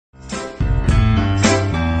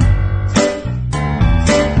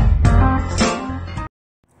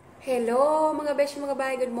Hello mga beshi, mga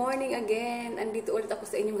bahay, good morning again. Andito ulit ako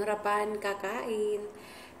sa inyong harapan, kakain.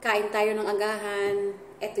 Kain tayo ng agahan.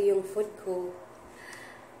 Ito yung food ko.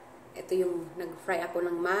 Ito yung nag-fry ako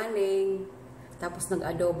ng maling. Tapos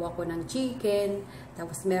nag-adobo ako ng chicken.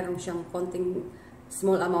 Tapos meron siyang konting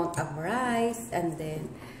small amount of rice. And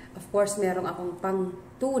then, of course, meron akong pang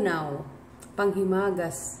tunaw, pang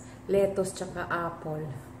himagas, lettuce, tsaka apple.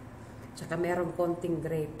 Tsaka meron konting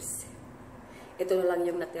grapes. Ito na lang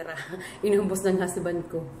yung natira. Inumbos ng husband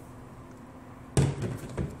ko.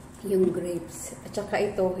 Yung grapes. At saka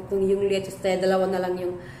itong yung lettuce. Kaya dalawa na lang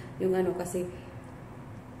yung ano kasi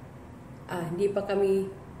hindi pa kami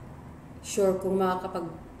sure kung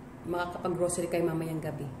makakapag-grocery kayo mamayang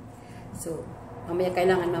gabi. So, mamayang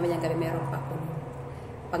gabi meron pa ako.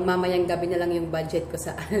 Pag mamayang gabi na lang yung budget ko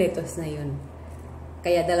sa lettuce na yun.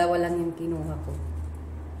 Kaya dalawa lang yung kinuha ko.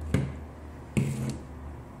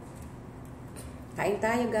 Kain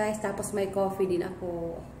tayo guys, tapos may coffee din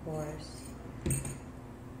ako, of course.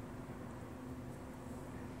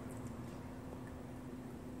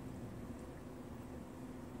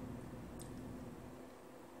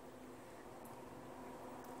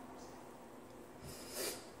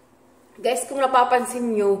 Guys, kung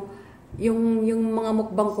napapansin nyo, yung mga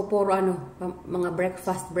mukbang ko puro mga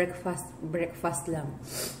breakfast lang.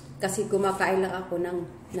 Kasi kumakain lang ako ng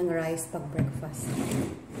rice pag breakfast.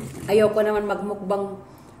 Ayaw ko naman magmukbang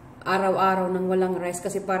araw-araw ng walang rice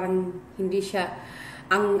kasi parang hindi siya,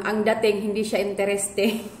 ang dating hindi siya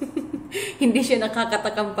interesting. Hindi siya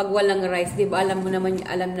nakakatakam pag walang rice, 'di ba? Alam naman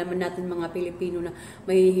natin mga Pilipino na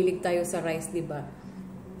mahihilig tayo sa rice, 'di ba?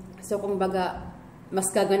 So kung baga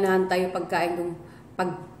mas gaganahan tayo pagkain kung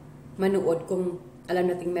pag manood kung alam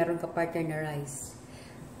nating meron ka partner na rice.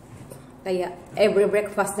 Kaya every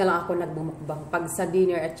breakfast na lang ako nagbumukbang. Pag sa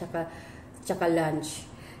dinner at tsaka lunch,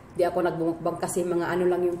 di ako nagbumukbang kasi mga ano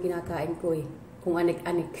lang yung kinakain ko eh. Kung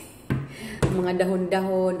anik-anik. Mga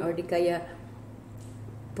dahon-dahon or di kaya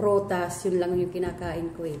protas, yun lang yung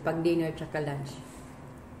kinakain ko eh. Pag dinner at lunch.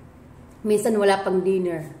 Minsan wala pang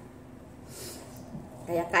dinner.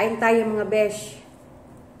 Kaya kain tayo mga besh.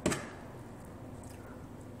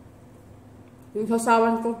 Yung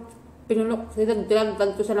sasawan ko, pinunok,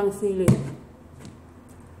 dinagdag ko siya ng sili.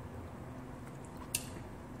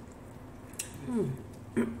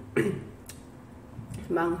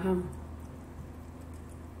 Manghang.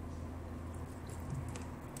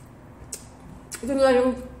 Ito na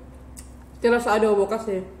yung tira sa adobo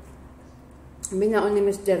kasi binaon ni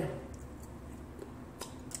Mr.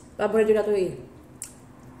 Paborito na ito eh.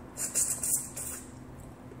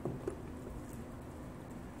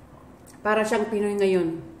 Para siyang Pinoy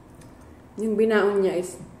ngayon. Yung binaon niya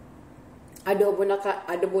is adobo na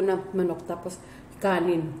manok tapos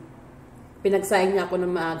kanin. Pinagsaing niya ako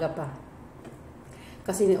ng maaga pa.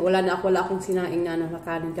 Kasi wala akong sinaing na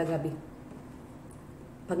kanin kagabi.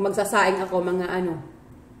 Pag magsasaing ako mga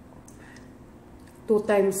 2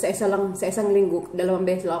 times sa isang linggo, 2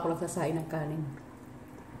 beses lang ako nagsasaing ng kanin.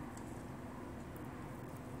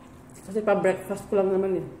 Kasi pa breakfast ko lang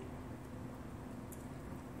naman eh.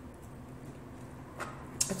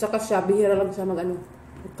 At saka siya, bihira lang siya magkanin.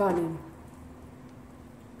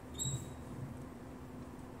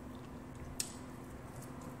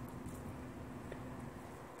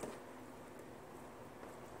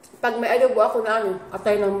 Pag may adobo ako na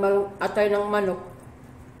atay ng manok,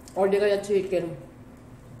 or di kaya chicken,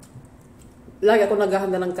 lagi ako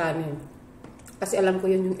naghahanda ng kanin. Kasi alam ko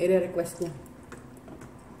yun yung i-request niya.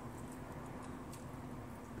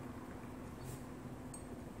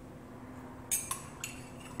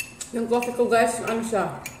 Yung coffee ko guys, ano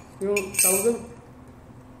siya?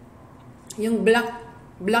 Yung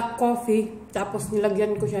black coffee, tapos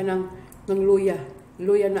nilagyan ko siya ng luya.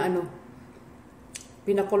 Luya na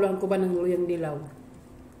pinakuluan ko ba ng luyang dilaw?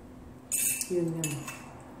 Yun.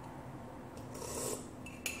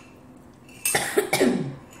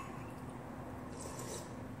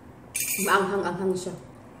 Maanghang-anghang siya.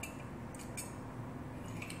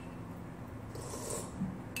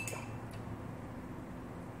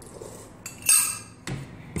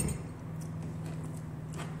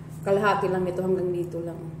 Kalahati lang ito hanggang dito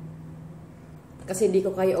lang. Kasi di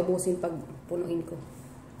ko kaya ubusin pag punuin ko.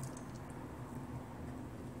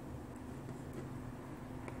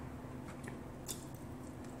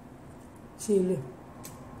 Sili.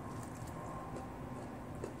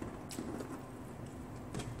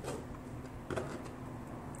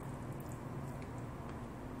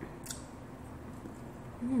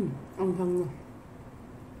 Ang hanga.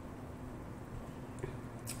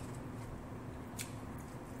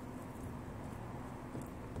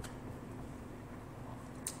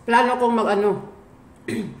 Plano kong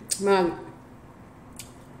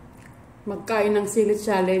magkain ng sili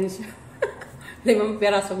challenge. 5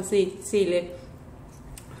 pirasong sili.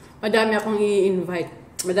 Madami akong i-invite.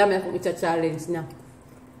 Madami akong i-challenge na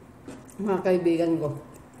mga kaibigan ko.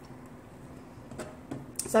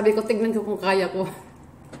 Sabi ko, tignan ko kung kaya ko.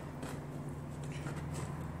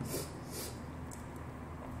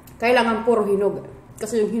 Kailangan puro hinog.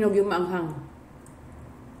 Kasi yung hinog yung maanghang.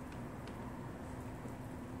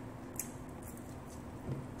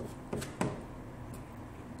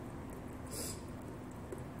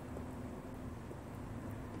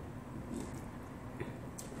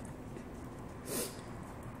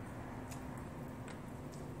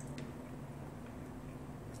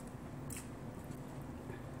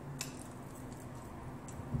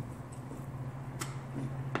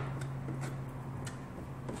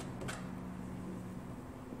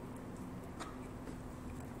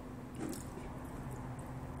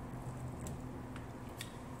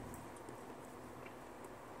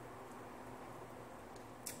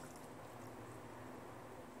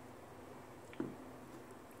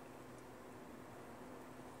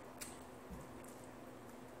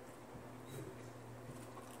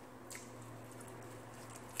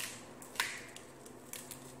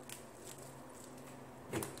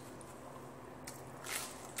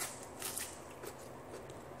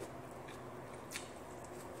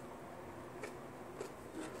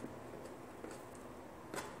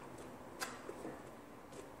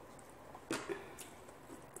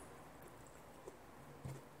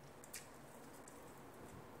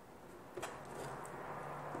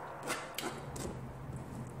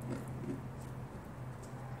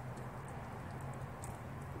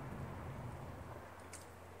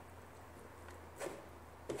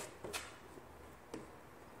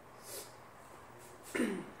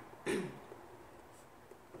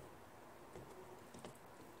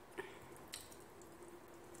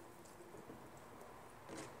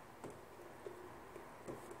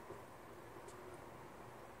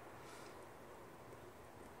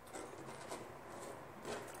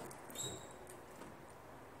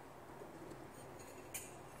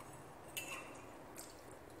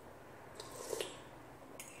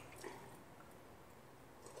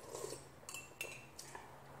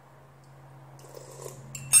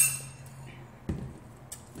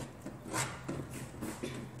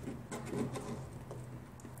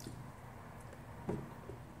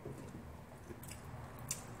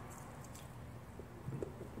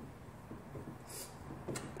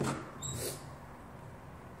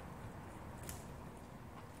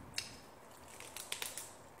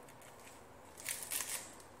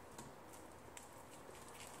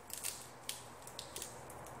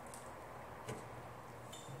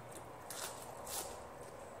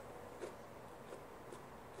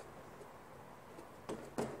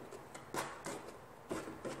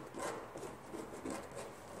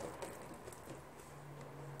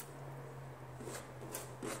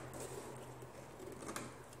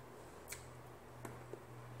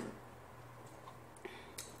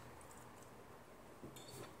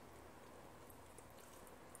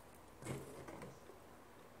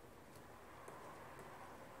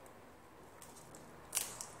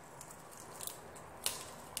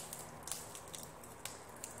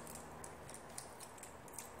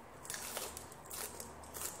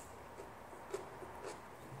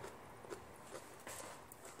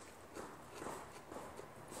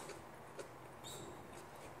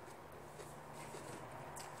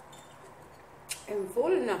 And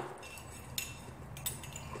full na.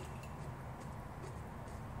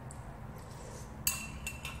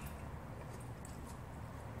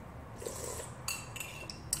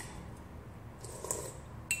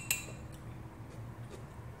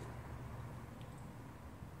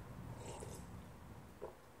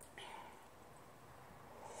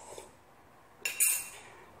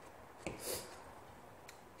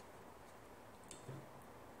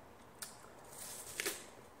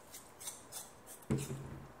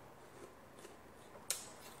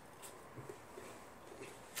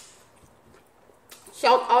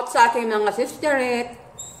 Shout out sa aking mga sisterette.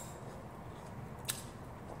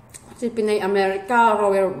 Si Pinay America,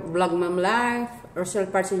 Rower Vlog Mom Life, Rochelle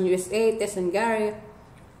Parts in USA, Tess and Gary,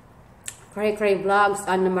 Cray Cray Vlogs,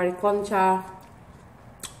 Anna Marie Concha,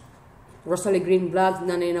 Rosalie Green Vlogs,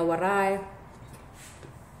 Nanay Nawaray.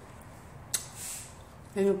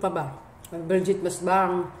 Ano pa ba? Brigitte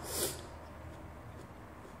Masbang,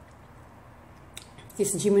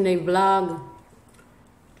 Sis Jiminay Vlog,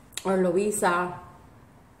 or Louisa,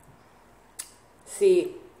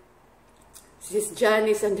 si Sis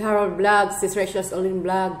Janice and Harold Vlog, Sis Rachel Olin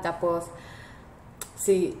Vlog, tapos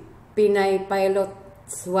si Pinay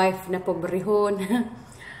Pilot's wife na pobrehon,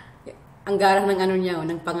 ang garang ng ano niya,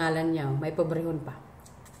 ng pangalan niya. May pobrehon pa.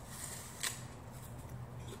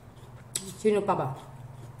 Sino pa ba?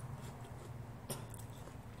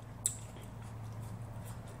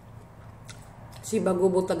 Si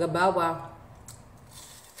Bagubo Tagabawa.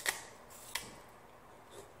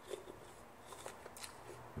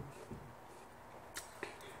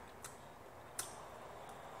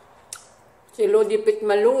 Si Lodi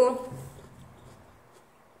Pitmalu.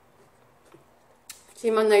 Si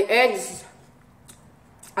Manay Eds.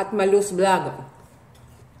 At Malus Vlog.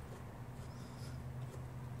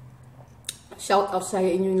 Shout out sa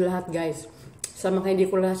inyong lahat, guys. Sa mga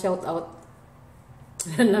hindi ko lahat shout out.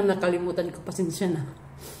 Lang nakalimutan ko, pasensya na.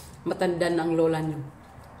 Matanda na ang lola nyo.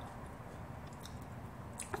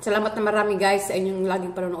 Salamat na marami, guys, sa inyong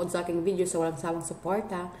laging panonood sa aking video, sa walang sawang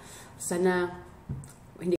suporta. Sana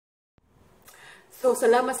hindi. So,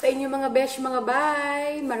 salamat sa inyo mga besh, mga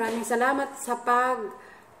bye. Maraming salamat sa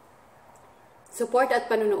support at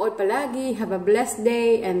panonood palagi. Have a blessed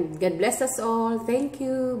day and God bless us all. Thank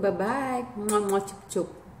you. Bye-bye. Chup chup.